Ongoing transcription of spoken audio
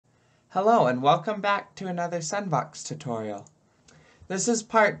Hello and welcome back to another SunVox tutorial. This is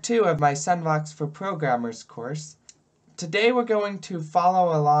part 2 of my SunVox for Programmers course. Today we're going to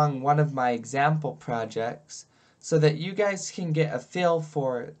follow along one of my example projects so that you guys can get a feel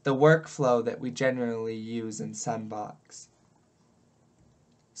for the workflow that we generally use in SunVox.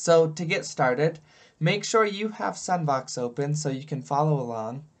 So to get started, make sure you have SunVox open so you can follow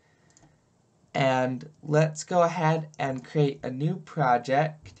along. And let's go ahead and create a new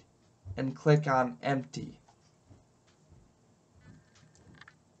project and click on Empty.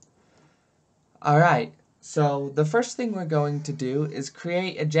 Alright, so the first thing we're going to do is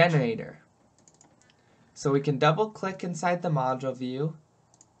create a generator. So we can double click inside the module view,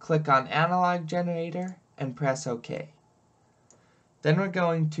 click on Analog Generator, and press OK. Then we're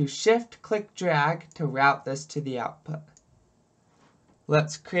going to Shift click drag to route this to the output.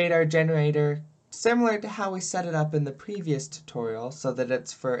 Let's create our generator similar to how we set it up in the previous tutorial so that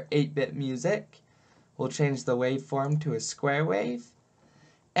it's for 8-bit music. We'll change the waveform to a square wave.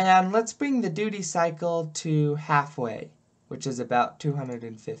 And let's bring the duty cycle to halfway, which is about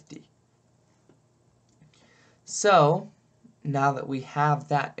 250. So, now that we have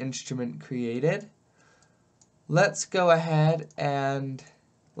that instrument created, let's go ahead and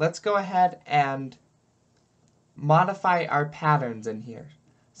modify our patterns in here.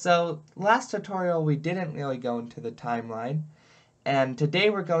 So last tutorial we didn't really go into the timeline, and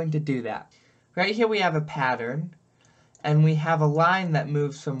today we're going to do that. Right here we have a pattern, and we have a line that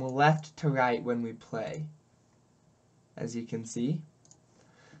moves from left to right when we play, as you can see.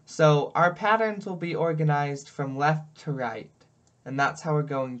 So our patterns will be organized from left to right, and that's how we're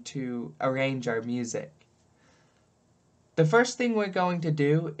going to arrange our music. The first thing we're going to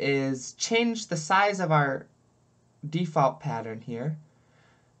do is change the size of our default pattern here.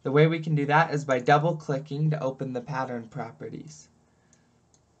 The way we can do that is by double-clicking to open the pattern properties.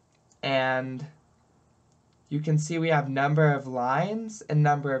 And you can see we have number of lines and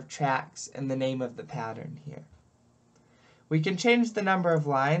number of tracks in the name of the pattern here. We can change the number of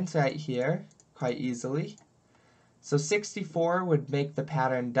lines right here quite easily. So 64 would make the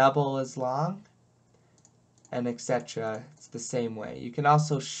pattern double as long, and etc. It's the same way. You can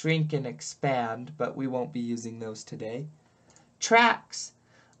also shrink and expand, but we won't be using those today. Tracks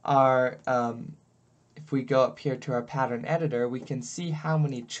are, if we go up here to our pattern editor, we can see how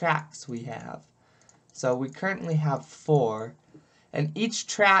many tracks we have. So we currently have 4, and each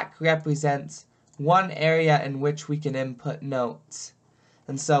track represents one area in which we can input notes.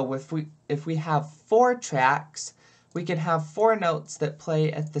 And so if we have 4 tracks, we can have 4 notes that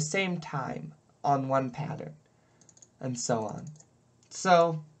play at the same time on one pattern, and so on.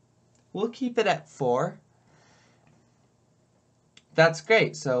 So we'll keep it at 4. That's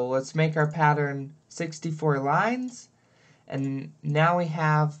great. So let's make our pattern 64 lines, and now we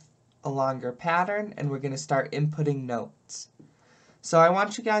have a longer pattern, and we're going to start inputting notes. So I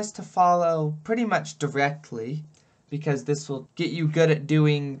want you guys to follow pretty much directly, because this will get you good at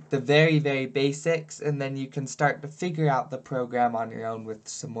doing the very, very basics, and then you can start to figure out the program on your own with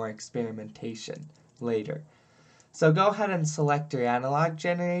some more experimentation later. So go ahead and select your analog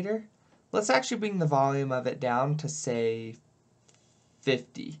generator. Let's actually bring the volume of it down to, say,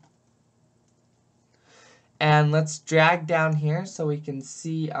 50. And let's drag down here so we can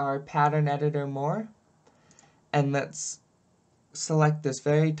see our pattern editor more. And let's select this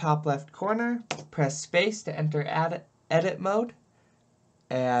very top left corner, press space to enter edit mode,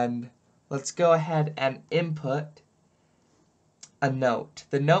 and let's go ahead and input a note.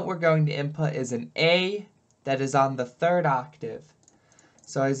 The note we're going to input is an A that is on the 3rd octave.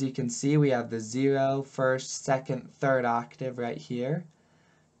 So as you can see, we have the 0, 1st, 2nd, 3rd octave right here.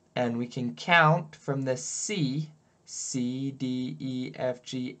 And we can count from the C, C, D, E, F,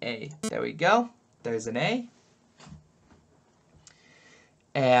 G, A. There we go. There's an A.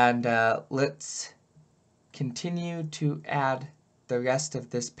 And let's continue to add the rest of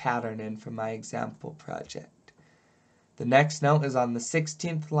this pattern in for my example project. The next note is on the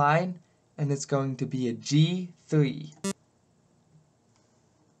 16th line, and it's going to be a G3.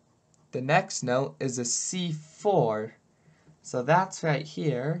 The next note is a C4. So that's right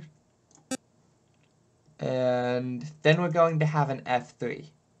here. And then we're going to have an F3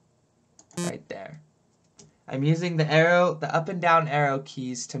 right there. I'm using the up and down arrow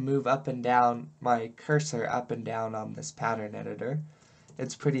keys to move up and down my cursor up and down on this pattern editor.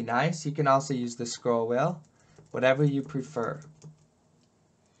 It's pretty nice. You can also use the scroll wheel, whatever you prefer.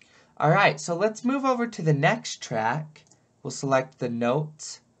 Alright, so let's move over to the next track. We'll select the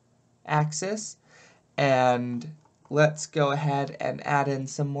notes axis, and let's go ahead and add in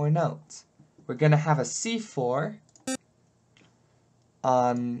some more notes. We're going to have a C4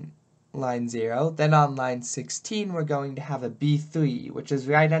 on line 0. Then on line 16, we're going to have a B3, which is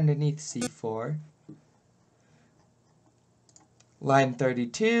right underneath C4. Line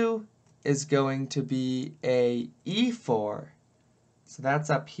 32 is going to be a E4. So that's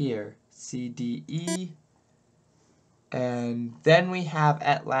up here, C, D, E. And then we have,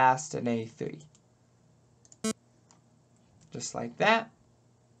 at last, an A3. Just like that.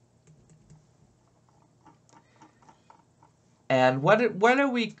 And what are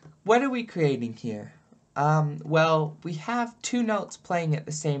we creating here? Well, we have two notes playing at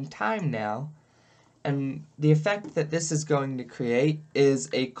the same time now, and the effect that this is going to create is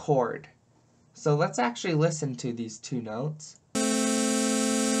a chord. So let's actually listen to these two notes.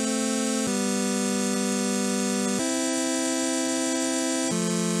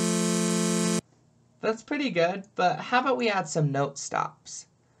 That's pretty good, but how about we add some note stops?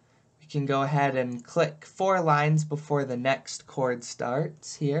 We can go ahead and click 4 lines before the next chord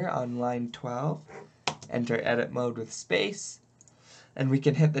starts here on line 12. Enter edit mode with space, and we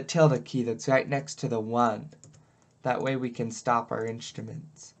can hit the tilde key that's right next to the 1. That way we can stop our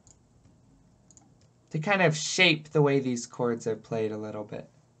instruments to kind of shape the way these chords are played a little bit.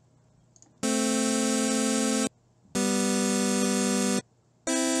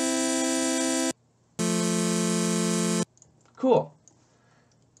 Cool.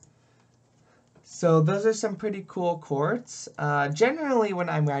 So those are some pretty cool chords. Generally when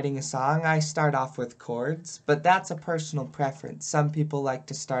I'm writing a song, I start off with chords, but that's a personal preference. Some people like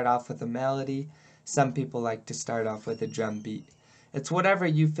to start off with a melody. Some people like to start off with a drum beat. It's whatever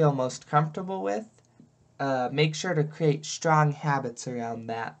you feel most comfortable with. Make sure to create strong habits around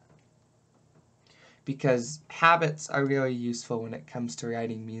that, because habits are really useful when it comes to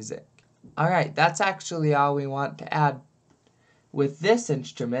writing music. Alright, that's actually all we want to add with this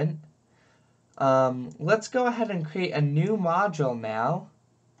instrument. Let's go ahead and create a new module now.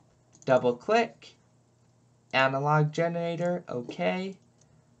 Double click, analog generator, OK.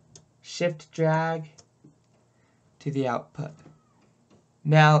 Shift drag to the output.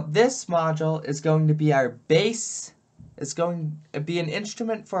 Now this module is going to be our bass, it's going to be an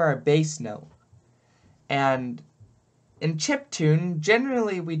instrument for our bass note. And in chiptune,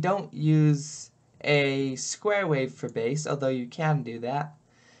 generally we don't use a square wave for bass, although you can do that.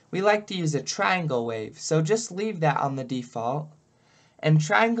 We like to use a triangle wave, so just leave that on the default. And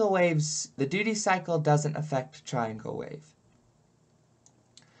triangle waves, the duty cycle doesn't affect triangle wave.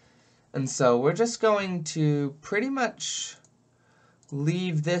 And so we're just going to pretty much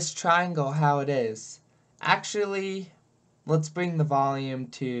leave this triangle how it is. Actually, let's bring the volume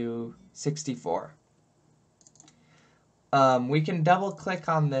to 64. We can double click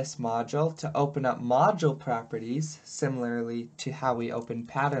on this module to open up module properties, similarly to how we opened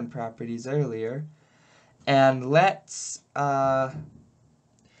pattern properties earlier. And let's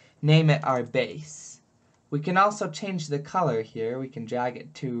name it our bass. We can also change the color here. We can drag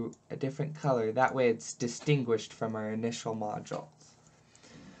it to a different color. That way it's distinguished from our initial module.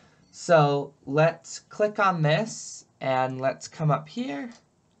 So let's click on this and let's come up here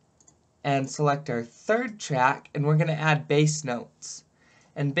and select our third track, and we're going to add bass notes.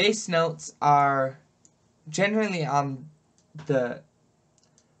 And bass notes are generally on the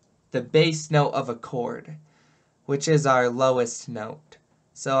bass note of a chord, which is our lowest note.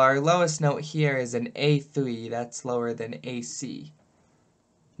 So our lowest note here is an A3, that's lower than AC.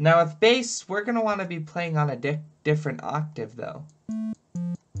 Now with bass, we're going to want to be playing on a different octave though.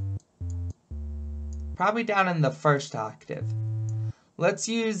 Probably down in the first octave. Let's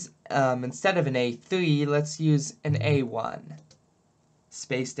use, instead of an A3, let's use an A1.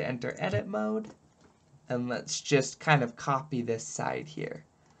 Space to enter edit mode. And let's just kind of copy this side here.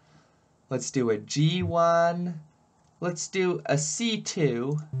 Let's do a G1. Let's do a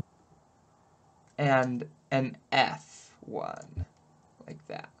C2. And an F1. Like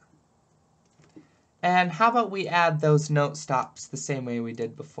that. And how about we add those note stops the same way we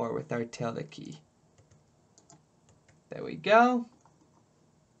did before with our tilde key. There we go.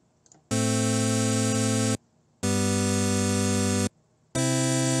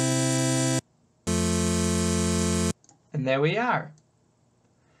 And there we are.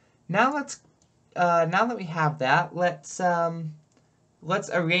 Now now that we have that, let's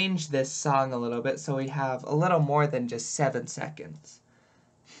arrange this song a little bit so we have a little more than just 7 seconds.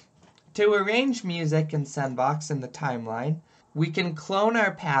 To arrange music in SunVox in the timeline, we can clone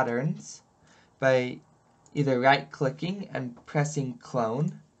our patterns by either right-clicking and pressing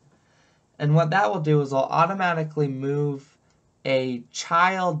clone. And what that will do is it'll automatically move a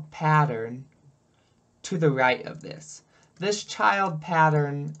child pattern to the right of this. This child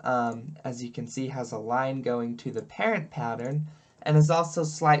pattern, as you can see, has a line going to the parent pattern, and is also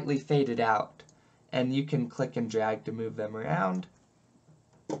slightly faded out. And you can click and drag to move them around.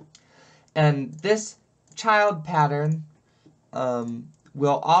 And this child pattern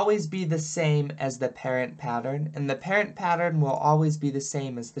will always be the same as the parent pattern, and the parent pattern will always be the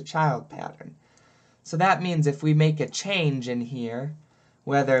same as the child pattern. So that means if we make a change in here,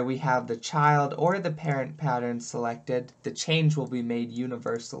 whether we have the child or the parent pattern selected, the change will be made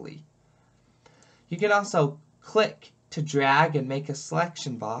universally. You can also click to drag and make a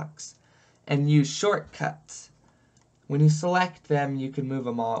selection box and use shortcuts. When you select them, you can move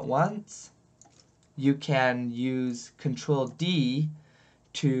them all at once. You can use Control D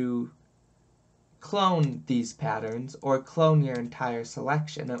to clone these patterns or clone your entire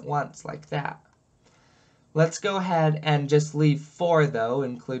selection at once like that. Let's go ahead and just leave 4 though,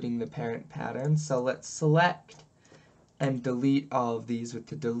 including the parent pattern. So let's select and delete all of these with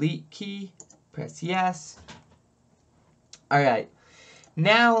the delete key. Press yes. Alright,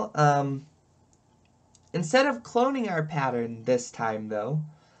 now instead of cloning our pattern this time though,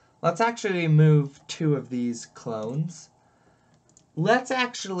 let's actually remove 2 of these clones. Let's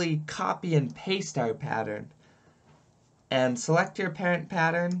actually copy and paste our pattern. And select your parent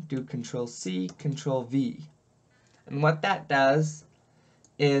pattern, do Control C, Control V. And what that does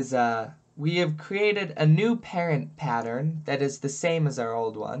is we have created a new parent pattern that is the same as our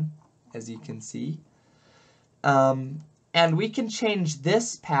old one, as you can see. And we can change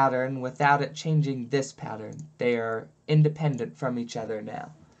this pattern without it changing this pattern. They are independent from each other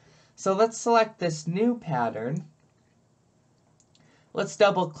now. So let's select this new pattern. Let's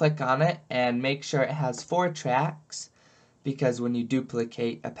double click on it and make sure it has 4 tracks, because when you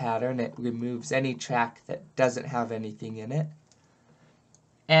duplicate a pattern it removes any track that doesn't have anything in it.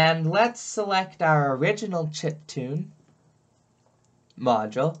 And let's select our original chiptune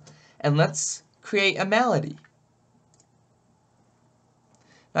module and let's create a melody.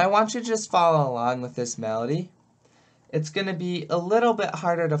 Now I want you to just follow along with this melody. It's going to be a little bit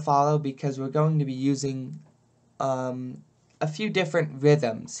harder to follow because we're going to be using a few different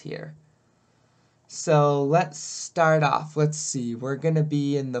rhythms here. So let's start off. Let's see. We're going to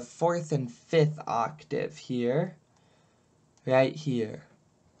be in the 4th and 5th octave here. Right here.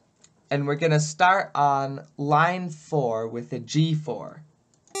 And we're going to start on line 4 with a G4.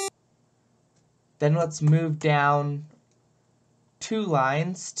 Then let's move down 2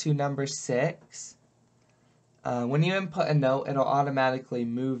 lines to number 6. When you input a note, it'll automatically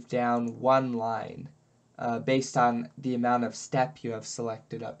move down 1 line based on the amount of step you have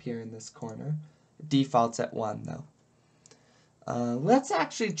selected up here in this corner. It defaults at 1 though. Let's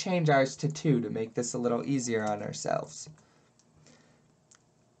actually change ours to 2 to make this a little easier on ourselves.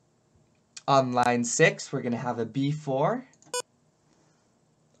 On line 6, we're going to have a B4.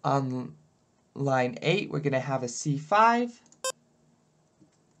 On line 8, we're going to have a C5.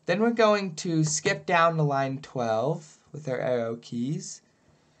 Then we're going to skip down to line 12 with our arrow keys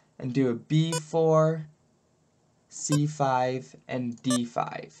and do a B4, C5, and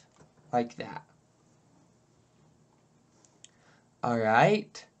D5, like that.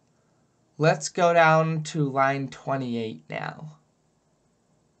 Alright, let's go down to line 28 now.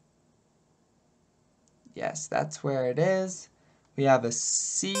 Yes, that's where it is. We have a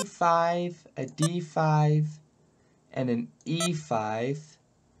C5, a D5, and an E5.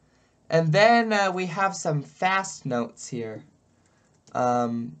 And then we have some fast notes here,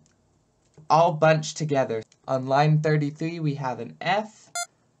 all bunched together. On line 33, we have an F.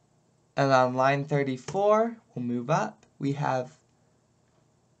 And on line 34, we'll move up, we have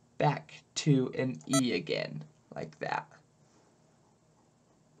back to an E again, like that.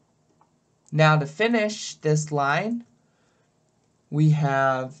 Now to finish this line, we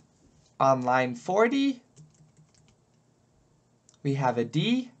have on line 40, we have a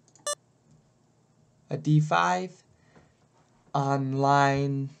D, a D5. On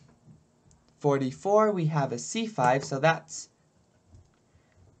line 44, we have a C5, so that's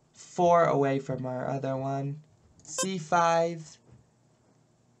 4 away from our other one. C5,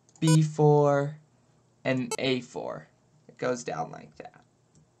 B4, and A4. It goes down like that.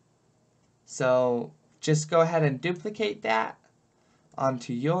 So just go ahead and duplicate that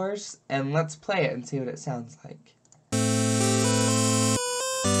onto yours, and let's play it and see what it sounds like.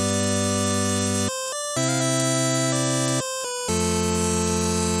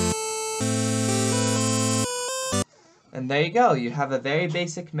 And there you go, you have a very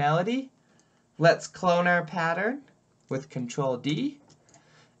basic melody. Let's clone our pattern with Control D.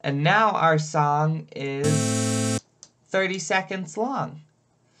 And now our song is 30 seconds long.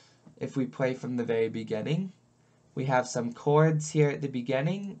 If we play from the very beginning, we have some chords here at the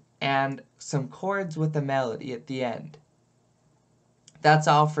beginning and some chords with a melody at the end. That's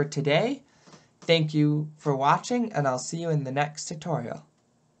all for today. Thank you for watching, and I'll see you in the next tutorial.